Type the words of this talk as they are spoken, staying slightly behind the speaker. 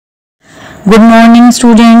Good morning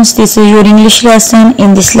students, this is your English lesson.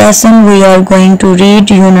 In this lesson we are going to read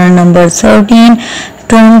unit number 13,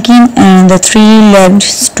 Tomkin and the three-legged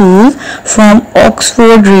stool from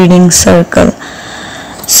Oxford Reading Circle.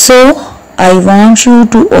 So I want you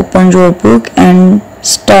to open your book and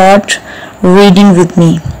start reading with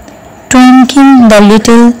me. Tomkin the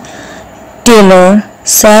little tailor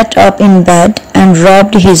sat up in bed and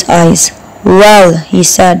rubbed his eyes. "Well," he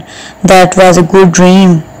said, "that was a good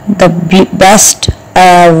dream. The best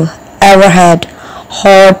I've ever had.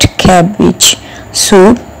 Hot cabbage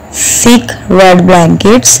soup, thick red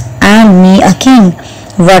blankets, and me a king.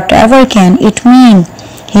 Whatever can it mean?"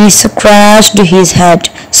 He scratched his head,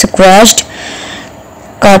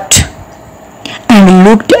 cut, and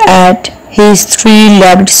looked at his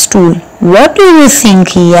three-legged stool. "What do you think?"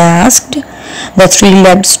 he asked. The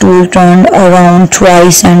three-legged stool turned around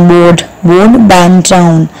twice and bowed bent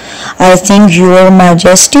down. "I think your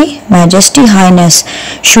Majesty, Highness,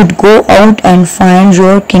 should go out and find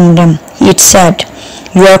your kingdom," it said.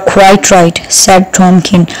 "You are quite right," said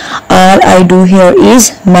Tomkin. "All I do here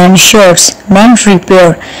is mend shirts, mend repair,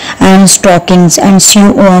 and stockings, and sew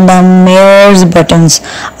on the mare's buttons.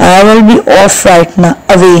 I will be off right now,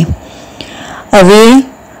 away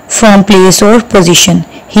from place or position."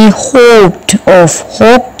 He hopped off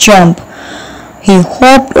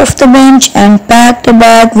the bench and packed a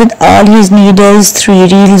bag with all his needles, 3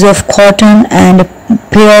 reels of cotton, and a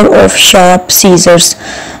pair of sharp scissors.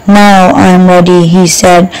 "Now I am ready," he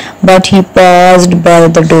said, but he paused by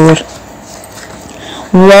the door.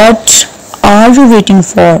 "What are you waiting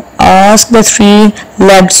for?" asked the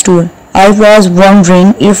three-legged stool. "I was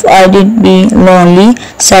wondering if I'd be lonely,"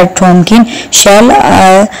 said Tomkin. "Shall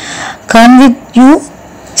I come with you?"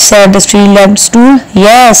 said the three-legged stool.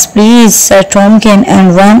 "Yes, please," said Tomkin,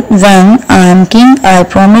 "and when I am king, I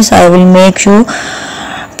promise I will make you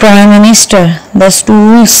Prime Minister." The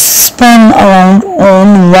stool spun around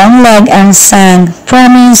on one leg and sang,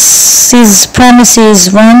 "Promises, promises,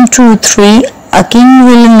 1, 2, 3. A king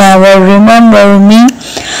will never remember me."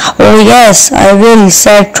 "Oh yes, I will,"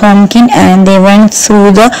 said Tomkin, and they went through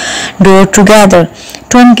the door together.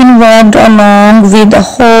 Tomkin walked along with a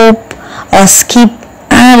hop, a skip,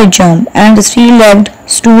 and a jump, and the three-legged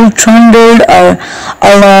stool trundled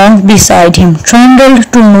along beside him, trundled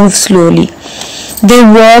to move slowly. They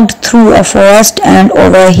walked through a forest and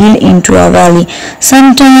over a hill into a valley.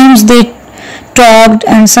 Sometimes they talked,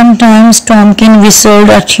 and sometimes Tomkin whistled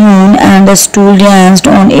a tune, and the stool danced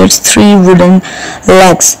on its 3 wooden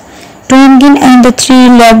legs. Tomkin and the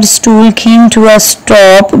three-legged stool came to a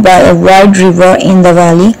stop by a wide river in the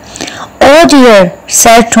valley. "Oh dear,"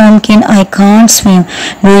 said Tomkin, "I can't swim.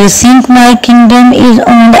 Do you think my kingdom is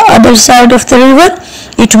on the other side of the river?"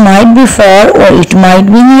 "It might be far or it might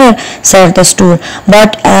be near," said the stool.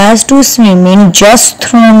 "But as to swimming, just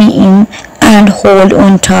throw me in and hold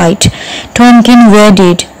on tight." Tomkin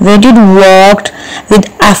waded, walked with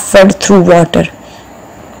effort through water.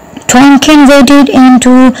 Tomkin waded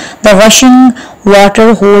into the rushing water,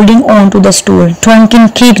 holding on to the stool. Tomkin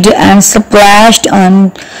kicked and splashed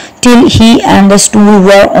until he and the stool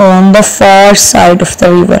were on the far side of the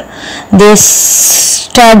river. They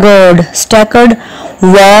staggered,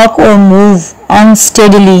 walk or move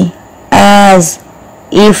unsteadily as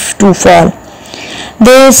if to fall.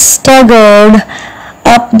 They staggered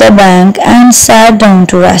up the bank and sat down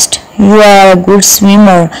to rest. "You are a good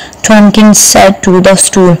swimmer," Tomkin said to the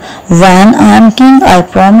stool. "When I am king, I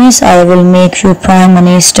promise I will make you Prime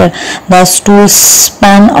Minister." The stool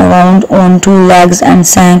spun around on 2 legs and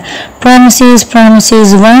sang, "Promises, promises,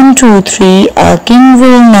 1, 2, 3. A king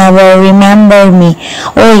will never remember me."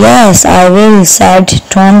 "Oh yes, I will," said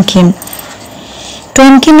Tomkin.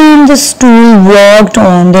 Tomkin and the stool walked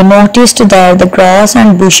on. They noticed that the grass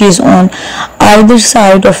and bushes on either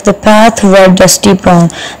side of the path were dusty brown.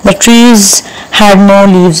 The trees had no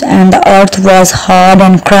leaves, and the earth was hard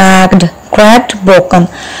and broken.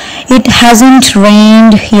 "It hasn't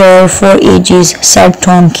rained here for ages," said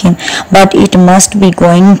Tomkin, "but it must be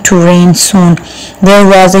going to rain soon." There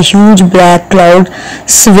was a huge black cloud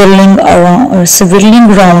swirling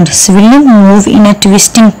move in a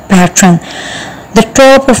twisting pattern. The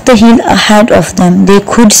top of the hill ahead of them, they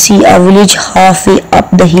could see a village halfway up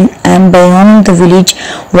the hill, and beyond the village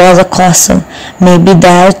was a castle. "Maybe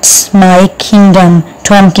that's my kingdom,"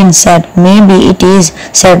 Tomkin said. Maybe it is,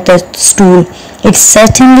 said the stool. It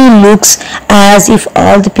certainly looks as if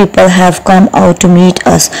all the people have come out to meet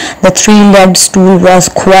us. The three-legged stool was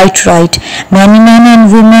quite right. Many men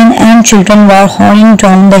and women and children were hurrying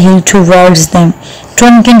down the hill towards them.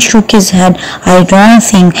 Tomkin shook his head. I don't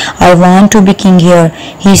think I want to be king here,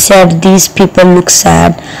 he said. These people look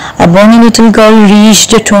sad. A bonny little girl reached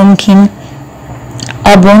Tomkin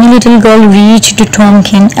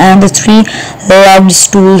and the three-legged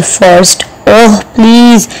stool first. Oh,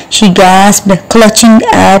 please, she gasped, clutching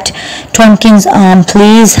at Tomkin's arm.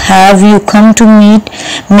 Please, have you come to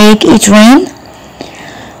make it rain?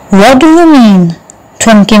 What do you mean?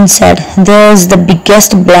 Tomkin said. There's the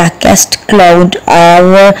biggest, blackest cloud I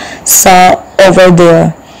ever saw over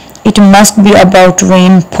there. It must be about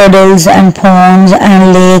rain, puddles and ponds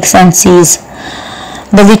and lakes and seas.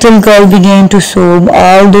 The little girl began to sob,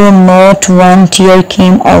 although not one tear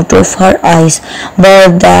came out of her eyes.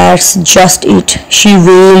 But that's just it, she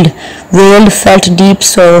wailed, felt deep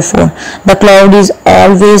sorrow for. The cloud is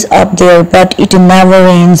always up there, but it never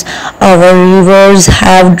rains. Our rivers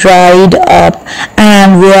have dried up,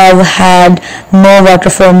 and we have had no water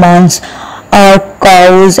for months. Our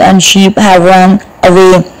cows and sheep have run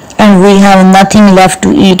away, and we have nothing left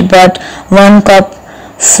to eat but one cup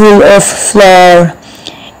full of flour.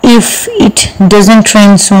 If it doesn't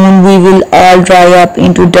rain soon, we will all dry up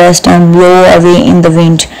into dust and blow away in the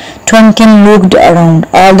wind. Tomkin looked around.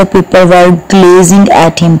 All the people were gazing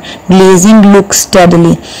at him. Gazing looked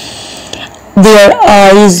steadily, their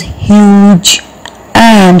eyes huge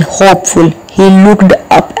and hopeful. He looked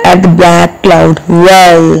up at the black cloud.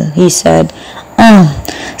 Well, he said.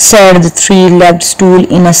 Said the three-legged stool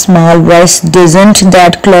in a small voice. Doesn't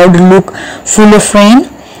that cloud look full of rain?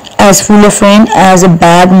 As full of rain as a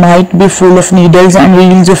bag might be full of needles and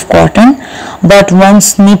reels of cotton. But one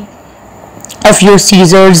snip of your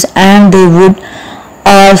scissors and they would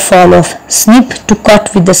all fall off. Snip to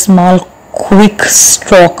cut with a small quick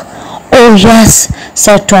stroke. Oh yes,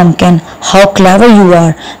 said Tomkin. How clever you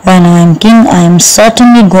are. When I am king, I am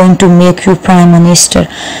certainly going to make you prime minister.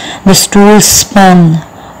 The stool spun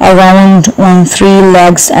around on three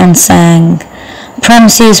legs and sang.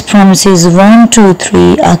 Promises, promises, 1, 2,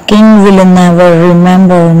 3. A king will never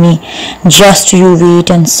remember me. Just you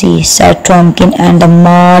wait and see, said Tomkin, and he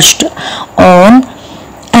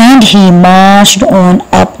marched on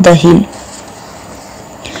up the hill.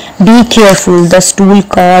 Be careful, the stool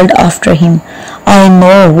called after him. I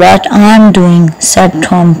know what I am doing, said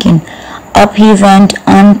Tomkin. Up he went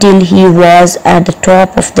until he was at the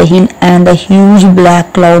top of the hill, and the huge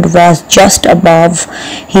black cloud was just above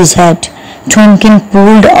his head. Tomkin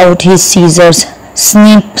pulled out his scissors.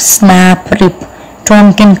 Snip, snap, rip.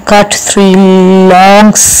 Tomkin cut 3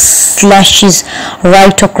 long slashes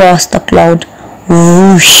right across the cloud.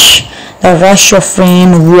 Whoosh! The rush of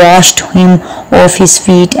rain washed him off his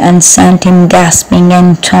feet and sent him gasping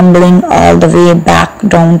and tumbling all the way back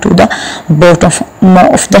down to the bottom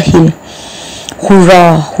of the hill.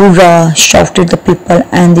 Hurrah! Hurrah! Shouted the people,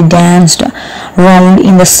 and they danced round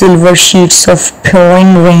in the silver sheets of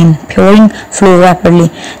pouring rain. Pouring flew rapidly.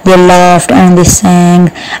 They laughed and they sang,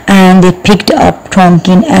 and they picked up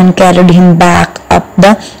Tomkin and carried him back up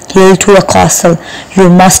the hill to a castle. You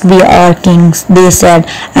must be our king, they said,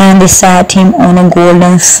 and they sat him on a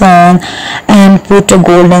golden throne and put a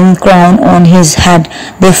golden crown on his head.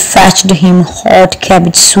 They fetched him hot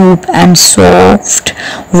cabbage soup and soft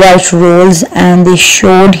white rolls, and they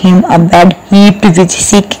showed him a bed heaped with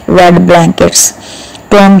thick red blankets.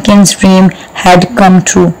 Tomkin's dream had come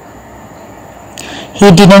true.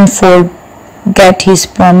 He didn't forget his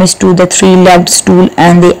promise to the three-legged stool,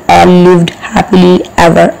 and they all lived happily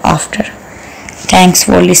ever after. Thanks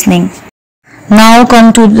for listening. Now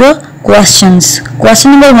come to the questions.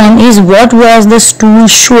 Question number 1 is, what was the stool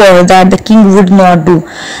sure that the king would not do?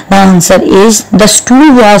 The answer is, the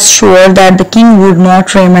stool was sure that the king would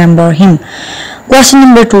not remember him. Question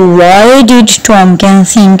number 2, why did Tomkin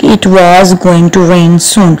think it was going to rain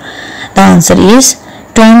soon? The answer is,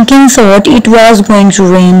 Tomkin thought it was going to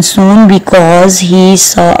rain soon because he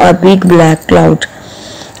saw a big black cloud.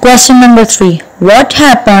 Question number 3, what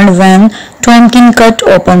happened when Tomkin cut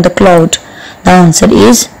open the cloud? The answer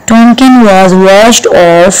is, Tomkin was washed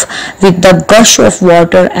off with the gush of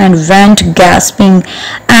water and went gasping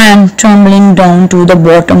and tumbling down to the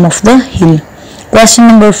bottom of the hill. Question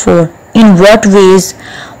number 4, in what ways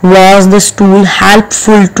was the stool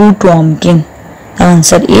helpful to Tomkin? The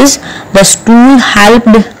answer is, the stool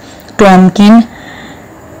helped Tomkin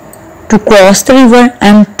to cross the river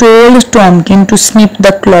and told Tomkin to snip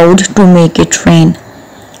the cloud to make it rain.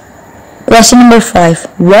 Question number 5.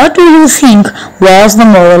 What do you think was the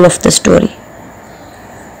moral of the story?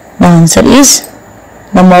 The answer is,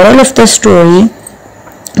 the moral of the story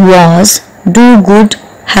was do good,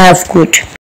 have good.